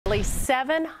Nearly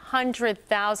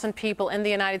 700,000 people in the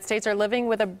United States are living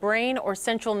with a brain or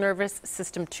central nervous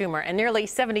system tumor, and nearly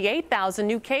 78,000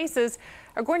 new cases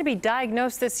are going to be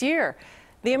diagnosed this year.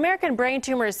 The American Brain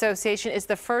Tumor Association is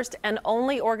the first and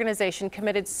only organization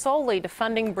committed solely to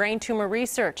funding brain tumor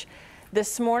research.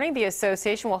 This morning, the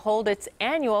association will hold its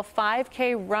annual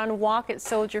 5K run walk at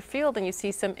Soldier Field, and you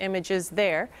see some images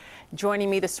there. Joining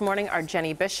me this morning are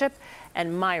Jenny Bishop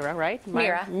and Myra, right?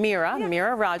 Mira.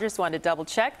 Mira Rogers, wanted to double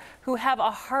check, who have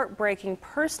a heartbreaking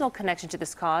personal connection to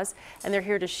this cause, and they're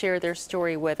here to share their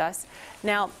story with us.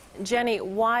 Now, Jenny,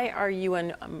 why are you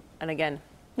and again,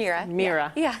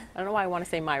 Mira. Yeah. I don't know why I want to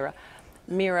say Myra.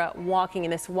 Mira, walking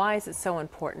in this, why is it so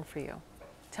important for you?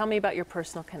 Tell me about your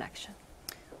personal connection.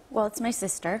 Well, it's my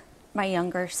sister, my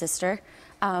younger sister.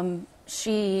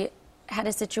 She had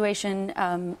a situation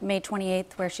May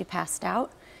 28th where she passed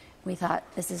out. We thought,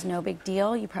 this is no big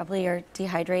deal. You probably are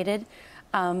dehydrated.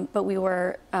 But we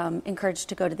were encouraged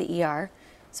to go to the ER.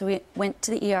 So we went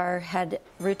to the ER, had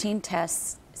routine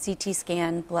tests, CT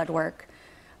scan, blood work,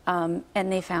 and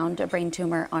they found a brain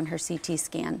tumor on her CT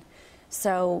scan.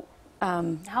 So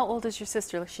how old is your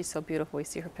sister? She's so beautiful. We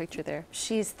see her picture there.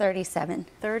 She's 37.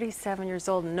 37 years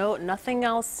old. No, nothing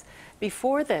else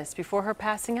before this, before her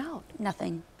passing out?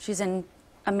 Nothing. She's in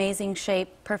amazing shape,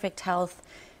 perfect health,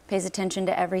 pays attention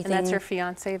to everything. And that's her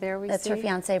fiance there we see? That's her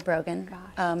fiance, Brogan.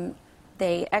 Gosh.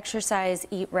 They exercise,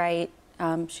 eat right.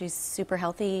 She's super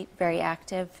healthy, very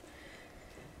active.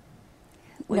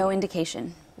 No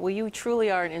indication. Well, you truly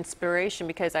are an inspiration,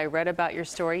 because I read about your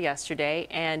story yesterday,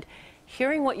 and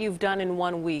hearing what you've done in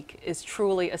 1 week is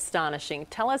truly astonishing.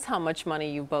 Tell us how much money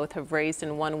you both have raised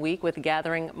in 1 week with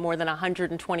gathering more than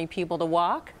 120 people to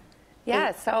walk.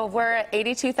 Yeah, so we're at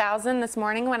 82,000 this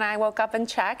morning when I woke up and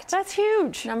checked. That's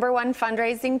huge. #1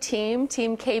 fundraising team,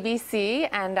 Team KBC,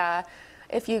 and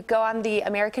if you go on the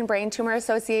American Brain Tumor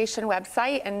Association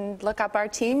website and look up our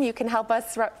team, you can help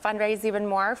us fundraise even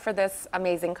more for this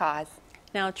amazing cause.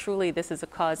 Now, truly, this is a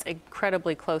cause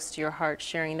incredibly close to your heart,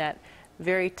 sharing that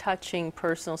very touching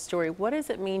personal story. What does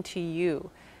it mean to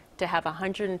you to have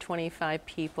 125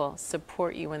 people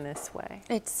support you in this way?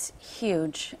 It's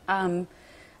huge.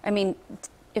 I mean,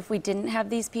 if we didn't have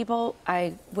these people,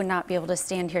 I would not be able to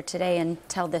stand here today and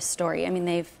tell this story. I mean,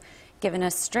 they've given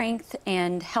us strength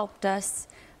and helped us.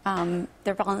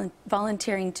 They're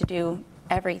volunteering to do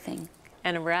everything.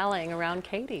 And rallying around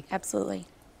Katie. Absolutely.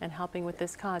 And helping with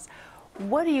this cause.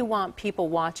 What do you want people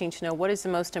watching to know? What is the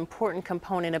most important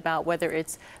component about whether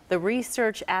it's the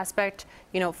research aspect,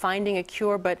 finding a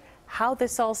cure, but how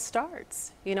this all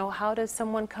starts? How does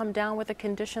someone come down with a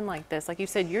condition like this? Like you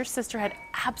said, your sister had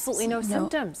absolutely no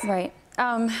symptoms. Right.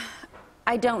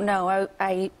 I don't know.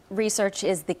 Research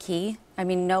is the key. I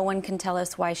mean, no one can tell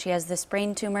us why she has this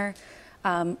brain tumor,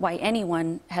 why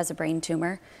anyone has a brain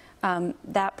tumor.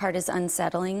 That part is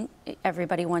unsettling.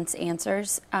 Everybody wants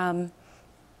answers.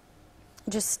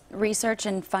 Just research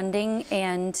and funding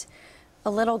and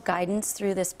a little guidance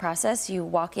through this process. You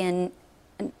walk in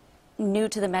new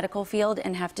to the medical field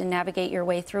and have to navigate your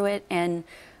way through it and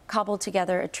cobble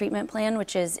together a treatment plan,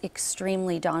 which is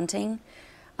extremely daunting.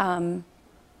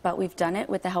 But we've done it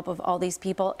with the help of all these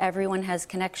people. Everyone has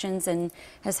connections and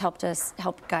has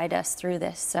helped guide us through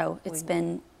this. So it's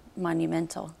been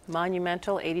monumental.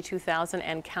 Monumental, 82,000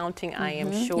 and counting, I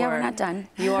am sure. Yeah, we're not done.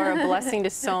 You are a blessing to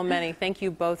so many. Thank you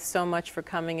both so much for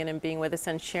coming in and being with us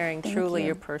and sharing truly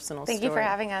your personal story. Thank you for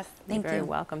having us. You're very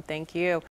welcome. Thank you.